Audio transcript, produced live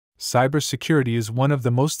Cybersecurity is one of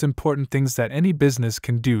the most important things that any business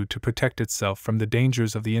can do to protect itself from the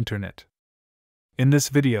dangers of the internet. In this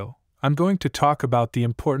video, I'm going to talk about the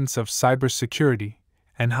importance of cybersecurity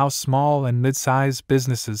and how small and mid-sized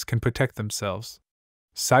businesses can protect themselves.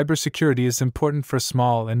 Cybersecurity is important for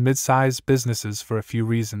small and mid-sized businesses for a few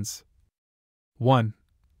reasons. 1.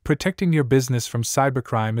 Protecting your business from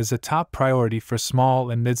cybercrime is a top priority for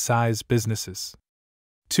small and mid-sized businesses.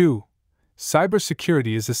 2.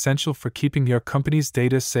 Cybersecurity is essential for keeping your company's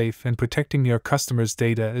data safe, and protecting your customers'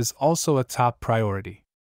 data is also a top priority.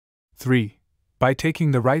 3. By taking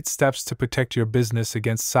the right steps to protect your business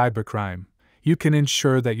against cybercrime, you can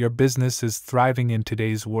ensure that your business is thriving in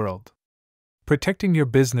today's world. Protecting your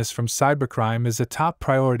business from cybercrime is a top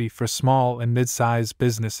priority for small and mid-sized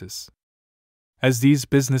businesses, as these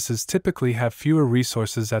businesses typically have fewer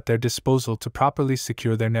resources at their disposal to properly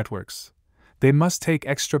secure their networks. They must take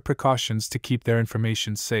extra precautions to keep their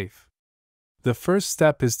information safe. The first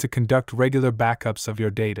step is to conduct regular backups of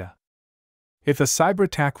your data. If a cyber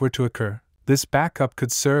attack were to occur, this backup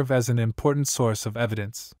could serve as an important source of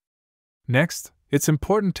evidence. Next, it's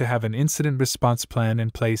important to have an incident response plan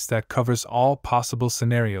in place that covers all possible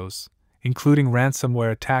scenarios, including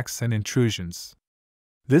ransomware attacks and intrusions.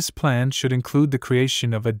 This plan should include the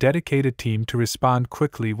creation of a dedicated team to respond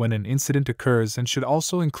quickly when an incident occurs, and should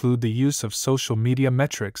also include the use of social media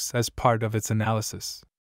metrics as part of its analysis.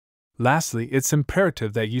 Lastly, it's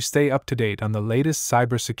imperative that you stay up to date on the latest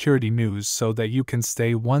cybersecurity news so that you can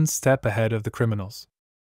stay one step ahead of the criminals.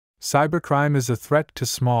 Cybercrime is a threat to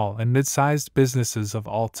small and mid-sized businesses of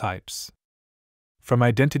all types. From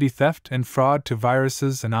identity theft and fraud to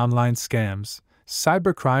viruses and online scams,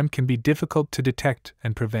 cybercrime can be difficult to detect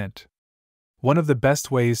and prevent. One of the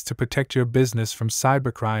best ways to protect your business from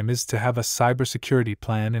cybercrime is to have a cybersecurity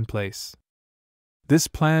plan in place. This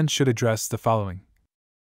plan should address the following.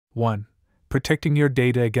 1. Protecting your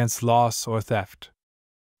data against loss or theft.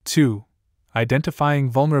 2.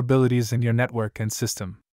 Identifying vulnerabilities in your network and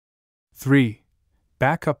system. 3.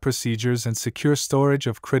 Backup procedures and secure storage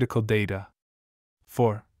of critical data.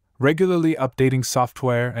 4. Regularly updating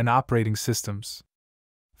software and operating systems.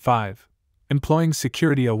 5. Employing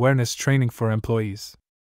security awareness training for employees.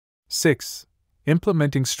 6.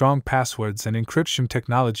 Implementing strong passwords and encryption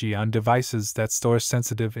technology on devices that store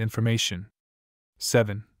sensitive information.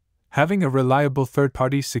 7. Having a reliable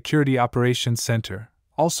third-party security operations center,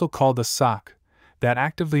 also called a SOC, that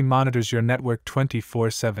actively monitors your network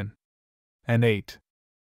 24/7. And 8.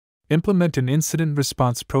 Implement an incident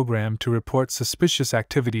response program to report suspicious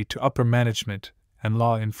activity to upper management and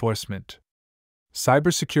law enforcement.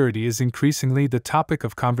 Cybersecurity is increasingly the topic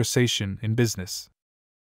of conversation in business.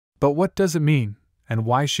 But what does it mean, and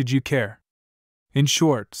why should you care? In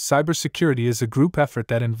short, cybersecurity is a group effort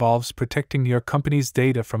that involves protecting your company's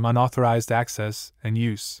data from unauthorized access and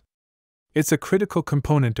use. It's a critical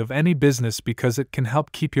component of any business because it can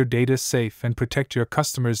help keep your data safe and protect your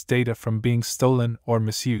customers' data from being stolen or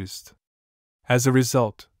misused. As a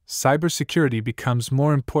result, cybersecurity becomes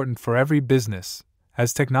more important for every business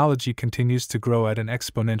as technology continues to grow at an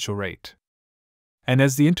exponential rate. And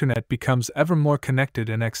as the internet becomes ever more connected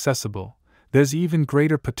and accessible, there's even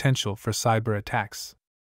greater potential for cyber attacks.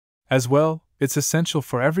 As well, it's essential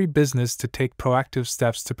for every business to take proactive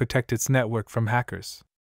steps to protect its network from hackers.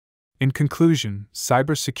 In conclusion,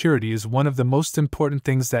 cybersecurity is one of the most important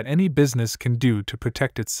things that any business can do to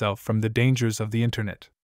protect itself from the dangers of the internet.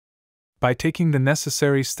 By taking the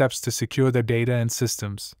necessary steps to secure their data and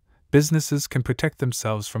systems, businesses can protect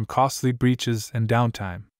themselves from costly breaches and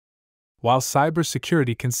downtime. While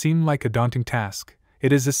cybersecurity can seem like a daunting task,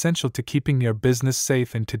 it is essential to keeping your business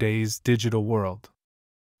safe in today's digital world.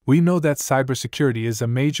 We know that cybersecurity is a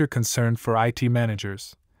major concern for IT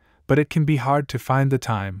managers, but it can be hard to find the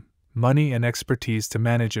time, money, and expertise to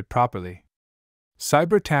manage it properly.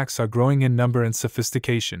 Cyber attacks are growing in number and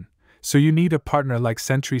sophistication, so you need a partner like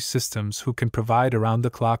Sentry Systems who can provide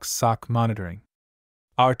around-the-clock SOC monitoring.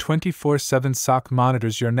 Our 24/7 SOC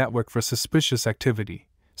monitors your network for suspicious activity,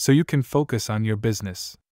 so you can focus on your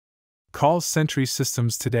business. Call Sentry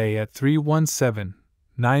Systems today at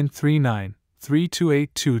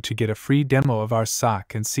 317-939-3282 to get a free demo of our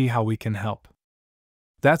SOC and see how we can help.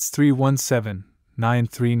 That's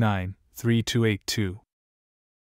 317-939-3282.